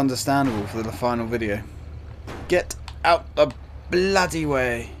that's understandable for the final video. Get out the bloody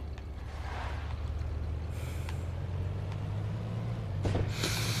way.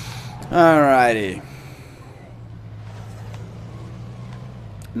 Alrighty.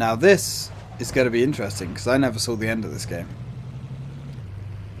 Now this is going to be interesting because I never saw the end of this game.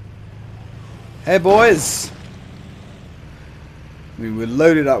 Hey boys! We were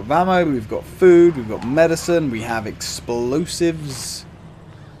loaded up with ammo, we've got food, we've got medicine, we have explosives.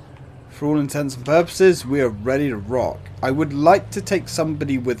 For all intents and purposes, we are ready to rock. I would like to take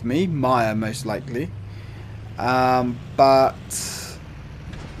somebody with me, Maya most likely. But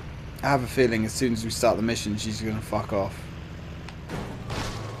I have a feeling as soon as we start the mission, she's going to fuck off.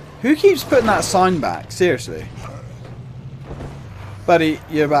 Who keeps putting that sign back? Seriously. Buddy,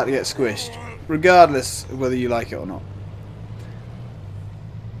 you're about to get squished. Regardless of whether you like it or not.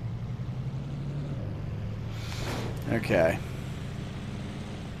 Okay.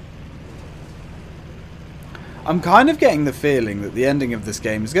 I'm kind of getting the feeling that the ending of this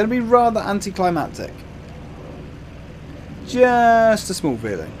game is going to be rather anticlimactic. Just a small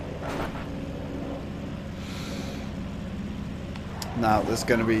feeling. Now, there's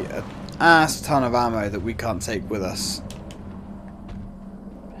going to be an ass ton of ammo that we can't take with us.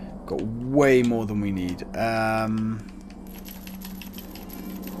 Got way more than we need. I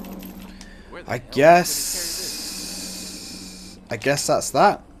guess that's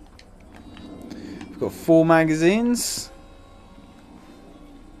that. We've got 4 magazines.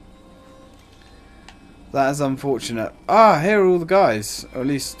 That is unfortunate. Ah, here are all the guys. Or at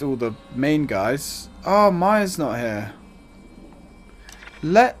least all the main guys. Oh, Maya's not here.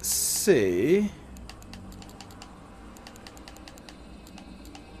 Let's see.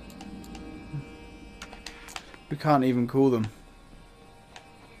 We can't even call them.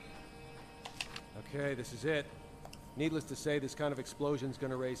 Okay, this is it. Needless to say, this kind of explosion's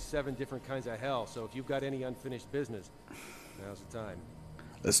gonna raise 7 different kinds of hell, so if you've got any unfinished business, now's the time.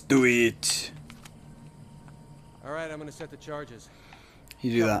 Let's do it. Alright, I'm gonna set the charges.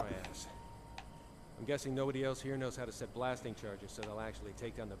 You do that. Cover my ass. I'm guessing nobody else here knows how to set blasting charges, so they'll actually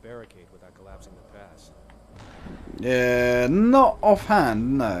take down the barricade without collapsing the pass. Yeah, not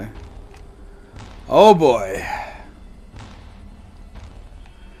offhand, no. Oh boy.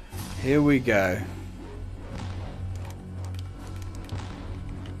 Here we go.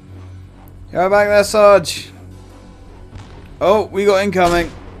 Go back there, Sarge. Oh, we got incoming.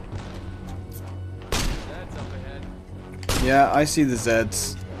 That's up ahead. Yeah, I see the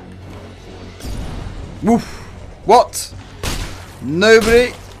Zeds. Woof. What?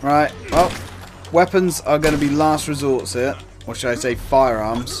 Nobody? Right, well, weapons are going to be last resorts here. Or should I say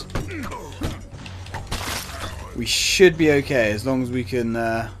firearms. We should be okay as long as we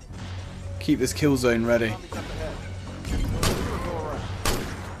can keep this kill zone ready.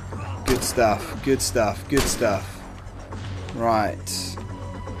 Good stuff, good stuff, good stuff. Right.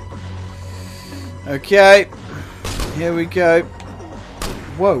 Okay. Here we go.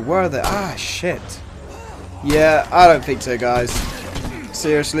 Whoa, where are they? Ah, shit. Yeah, I don't think so, guys.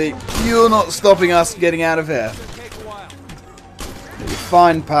 Seriously, you're not stopping us getting out of here. You're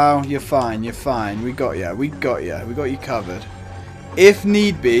fine, pal. You're fine. You're fine. We got you. We got you. We got you covered. If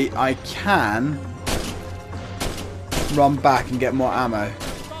need be, I can run back and get more ammo.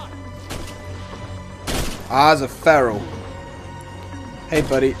 Ah, there's a feral. Hey,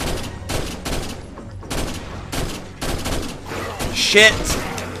 buddy. Shit!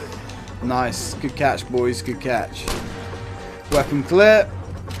 Nice. Good catch, boys. Good catch. Weapon clear.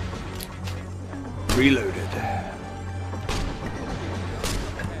 Reloaded.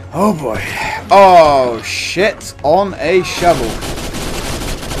 Oh boy. Oh shit. On a shovel.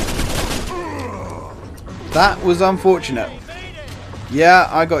 That was unfortunate. Yeah,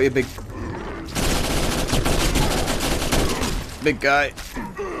 I got you, big guy.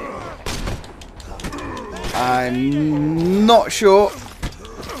 I'm not sure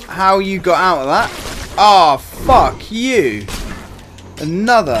how you got out of that. Oh, fuck you.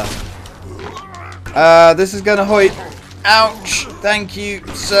 Another. This is gonna hurt. Ouch. Thank you,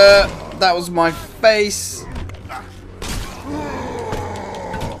 sir. That was my face.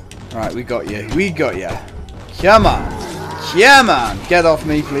 Right, we got you. We got you. Come on. Come on. Get off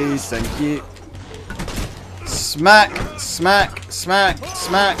me, please. Thank you. Smack, smack, smack,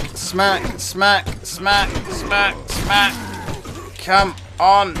 smack, smack, smack, smack, smack, smack. Come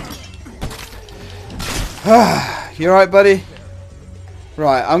on. You alright, buddy?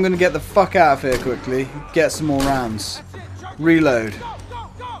 Right, I'm going to get the fuck out of here quickly. Get some more rounds. Reload.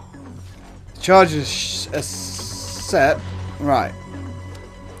 Charge is set. Right.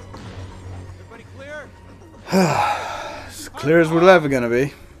 Everybody clear? As clear as we're ever going to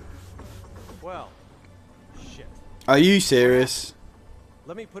be. Well, shit. Are you serious?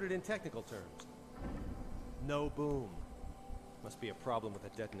 Let me put it in technical terms. No boom. Must be a problem with the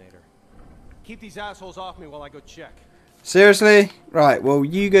detonator. Keep these assholes off me while I go check. Seriously? Right, well,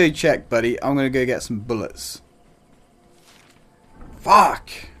 you go check, buddy. I'm going to go get some bullets. Fuck!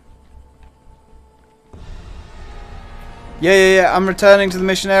 Yeah. I'm returning to the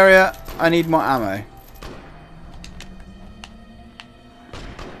mission area. I need more ammo.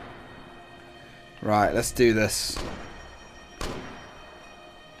 Right, let's do this.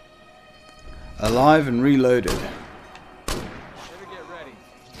 Alive and reloaded.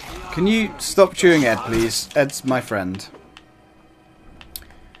 Can you stop chewing, Ed, please? Ed's my friend.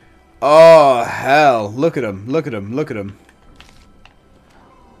 Oh, hell. Look at him. Look at him. Look at him.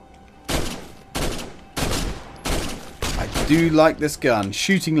 I do like this gun.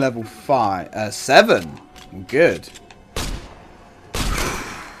 Shooting level 7. Good.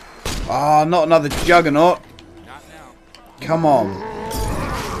 Oh, not another juggernaut. Come on.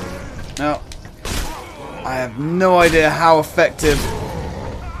 No. I have no idea how effective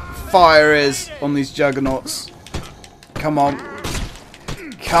fire is on these juggernauts. Come on.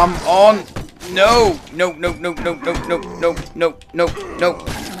 Come on. No. No.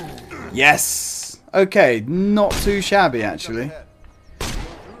 Yes. Okay. Not too shabby, actually.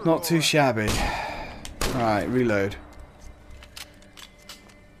 Not too shabby. Alright, reload.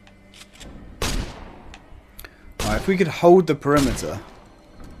 Alright, if we could hold the perimeter.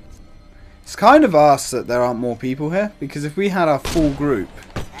 It's kind of asked that there aren't more people here, because if we had our full group,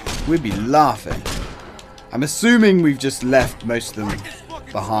 we'd be laughing. I'm assuming we've just left most of them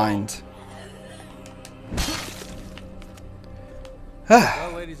behind.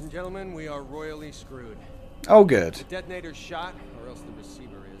 Well, ladies and gentlemen, we are royally screwed. Oh, good. The detonator's shot, or else the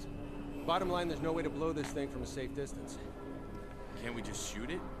receiver is. Bottom line, there's no way to blow this thing from a safe distance. Can't we just shoot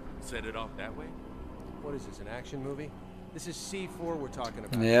it? Set it off that way? What is this, an action movie? This is C4 we're talking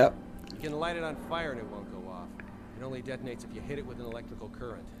about. Yep. You can light it on fire and it won't go off. It only detonates if you hit it with an electrical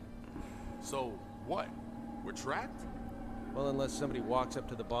current. So, what? We're trapped? Well, unless somebody walks up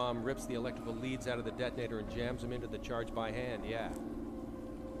to the bomb, rips the electrical leads out of the detonator and jams them into the charge by hand, yeah.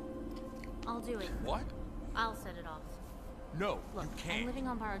 I'll do it. What? I'll set it off. No, Look, you I'm can't. living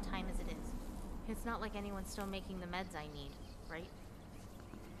on borrowed time as it is. It's not like anyone's still making the meds I need, right?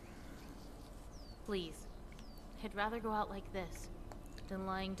 Please. I'd rather go out like this than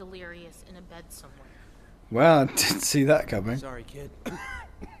lying delirious in a bed somewhere. Well, I didn't see that coming. Sorry, kid.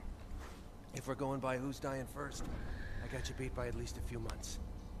 If we're going by who's dying first, I got you beat by at least a few months.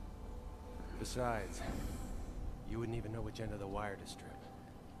 Besides, you wouldn't even know which end of the wire to strip.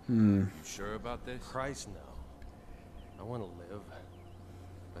 You sure about this? Christ, no. I want to live.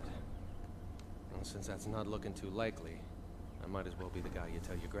 But, well, since that's not looking too likely, I might as well be the guy you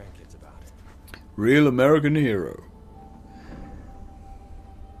tell your grandkids about. Real American hero.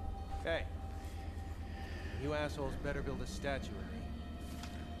 Hey. You assholes better build a statue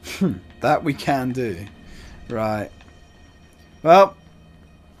of me. That we can do. Right. Well,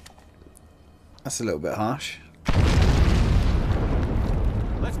 that's a little bit harsh.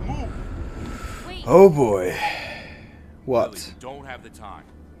 Let's move! Wait, Oh boy. What? Really, we don't have the time.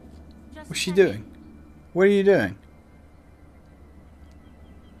 just What's she a second. doing? What are you doing?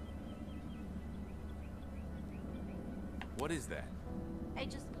 What is that?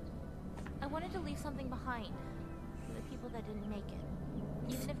 I wanted to leave something behind for the people that didn't make it.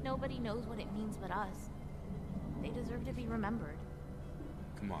 Even if nobody knows what it means but us, they deserve to be remembered.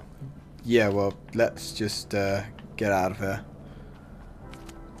 Come on. Yeah, well, let's just get out of here.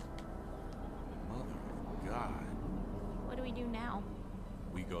 Mother of God. What do we do now?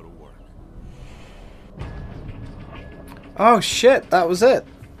 We go to work. Oh shit, that was it.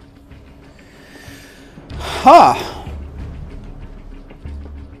 Ha!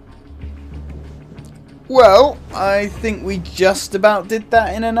 Well, I think we just about did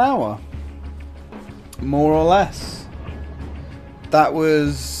that in an hour. More or less. That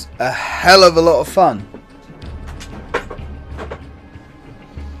was a hell of a lot of fun.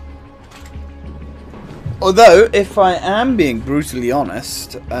 Although, if I am being brutally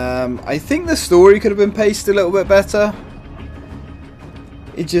honest, I think the story could have been paced a little bit better.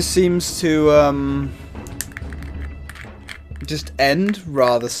 It just seems to just end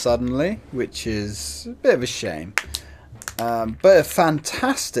rather suddenly, which is a bit of a shame. But a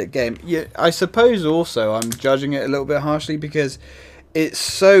fantastic game. Yeah, I suppose also I'm judging it a little bit harshly because it's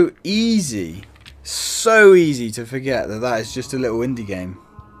so easy to forget that that is just a little indie game.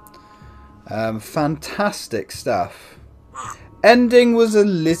 Fantastic stuff. Ending was a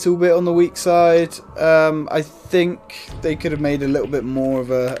little bit on the weak side. I think they could have made a little bit more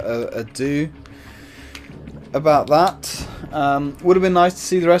of a do about that. Would have been nice to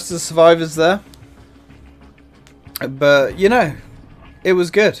see the rest of the survivors there. But, you know, it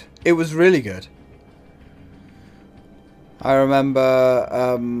was good. It was really good. I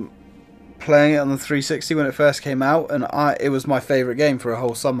remember playing it on the 360 when it first came out, and it was my favourite game for a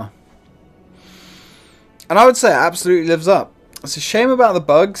whole summer. And I would say it absolutely lives up. It's a shame about the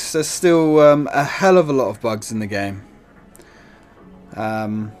bugs. There's still a hell of a lot of bugs in the game.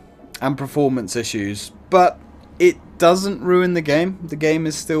 And performance issues. But it doesn't ruin the game. The game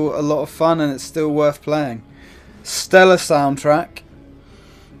is still a lot of fun and it's still worth playing. Stellar soundtrack.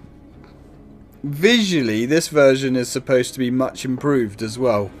 Visually, this version is supposed to be much improved as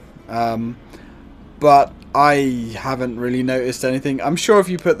well. But I haven't really noticed anything. I'm sure if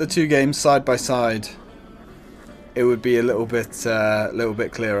you put the two games side by side, it would be a little bit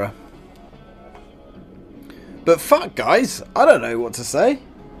clearer. But fuck, guys, I don't know what to say.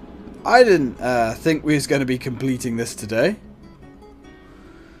 I didn't think we was going to be completing this today.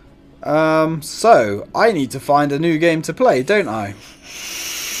 So I need to find a new game to play, don't I?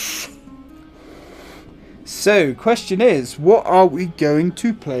 So, question is, what are we going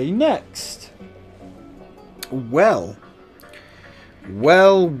to play next? Well. I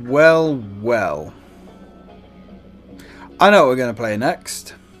know what we're going to play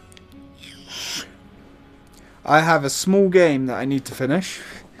next. I have a small game that I need to finish.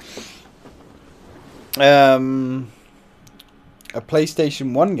 A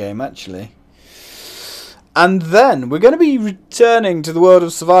PlayStation 1 game, actually. And then we're going to be returning to the world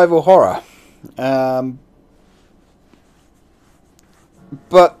of survival horror.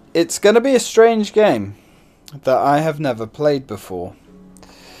 But it's going to be a strange game that I have never played before.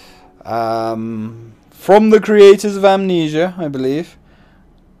 From the creators of Amnesia, I believe.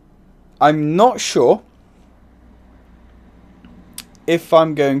 I'm not sure if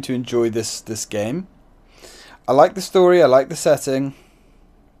I'm going to enjoy this game. I like the story, I like the setting,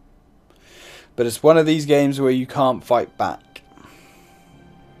 but it's one of these games where you can't fight back.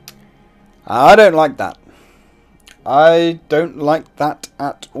 I don't like that. I don't like that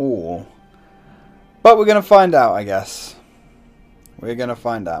at all. But we're going to find out, I guess. We're going to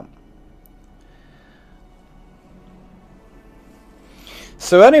find out.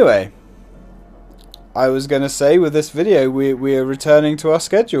 So anyway, I was going to say with this video we are returning to our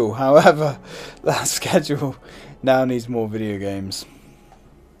schedule. However, that schedule now needs more video games.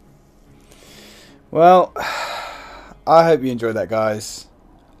 Well, I hope you enjoyed that, guys.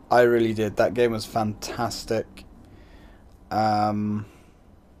 I really did. That game was fantastic.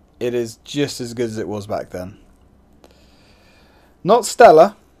 It is just as good as it was back then. Not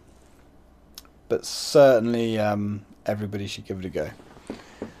stellar, but certainly everybody should give it a go.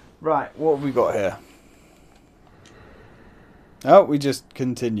 Right, what have we got here? Oh, we just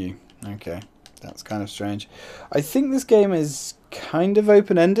continue. Okay, that's kind of strange. I think this game is kind of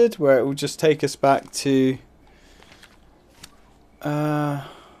open-ended, where it will just take us back to... yeah,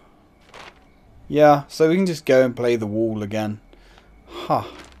 so we can just go and play the wall again. Huh.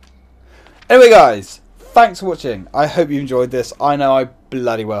 Anyway, guys, thanks for watching. I hope you enjoyed this. I know I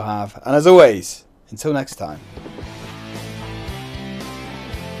bloody well have. And as always, until next time.